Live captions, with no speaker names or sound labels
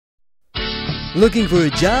Looking for a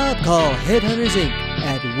job? Call Headhunters Inc.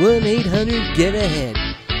 at 1-800-GET-AHEAD.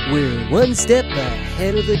 We're one step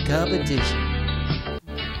ahead of the competition.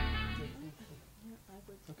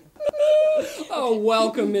 Oh,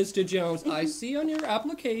 welcome, Mr. Jones. I see on your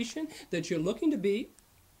application that you're looking to be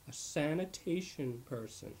a sanitation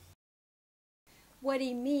person. What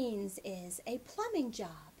he means is a plumbing job.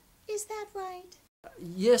 Is that right?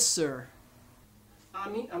 Yes, sir. I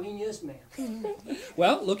mean, yes, ma'am.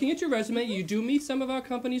 Well, looking at your resume, you do meet some of our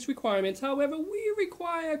company's requirements. However, we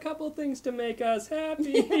require a couple things to make us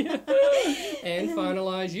happy and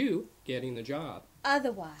finalize you getting the job.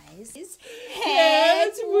 Otherwise,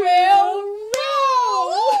 heads will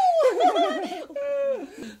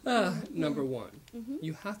roll! Number one,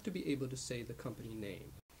 you have to be able to say the company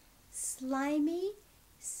name. Slimy,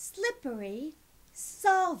 slippery,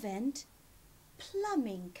 solvent,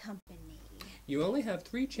 plumbing company. You only have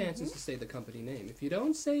 3 chances to say the company name. If you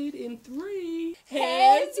don't say it in 3,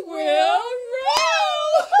 heads will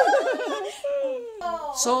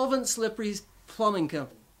roll! Solvent Slippery Plumbing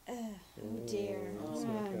Company. Oh dear. That's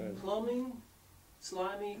not good. Plumbing,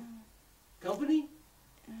 slimy, company?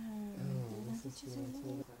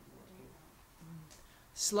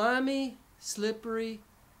 Slimy, slippery,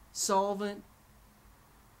 solvent,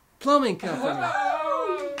 plumbing company.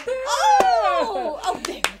 Oh,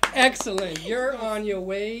 there. Excellent. You're on your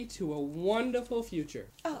way to a wonderful future.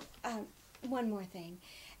 One more thing.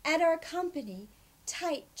 At our company,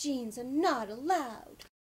 tight jeans are not allowed.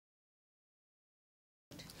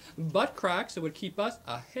 Butt cracks that would keep us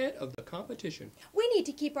ahead of the competition. We need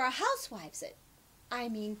to keep our housewives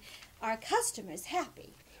our customers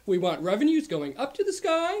happy. We want revenues going up to the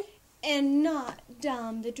sky. And not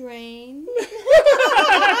down the drain.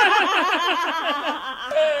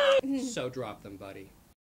 So drop them, buddy.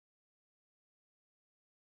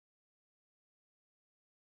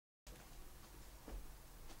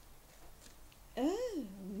 Oh,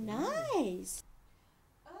 nice.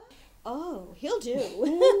 Oh, he'll do.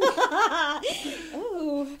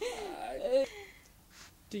 Oh.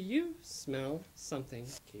 Do you smell something,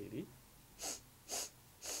 Katie?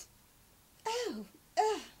 Oh,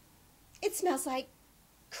 it smells like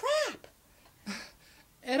crap.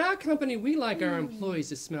 At our company, we like our employees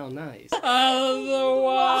to smell nice.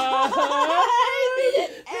 Otherwise,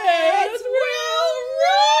 heads will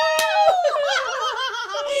roll!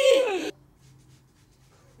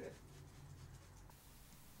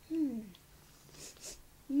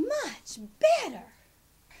 Much better.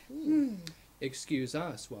 Excuse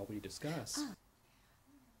us while we discuss.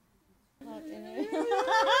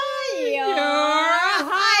 You're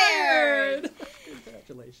hired.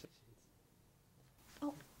 Congratulations.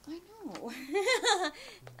 Oh, I know.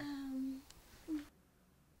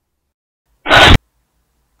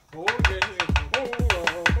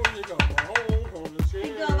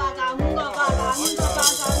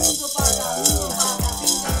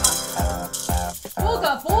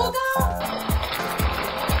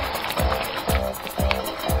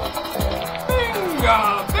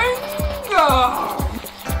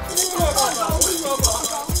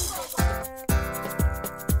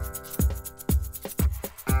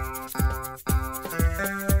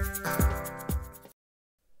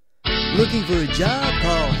 Looking for a job?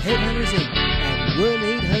 Call Headhunters Inc. at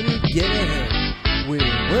 1-800-GET-AHEAD.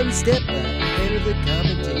 We're one step ahead of the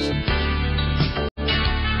competition.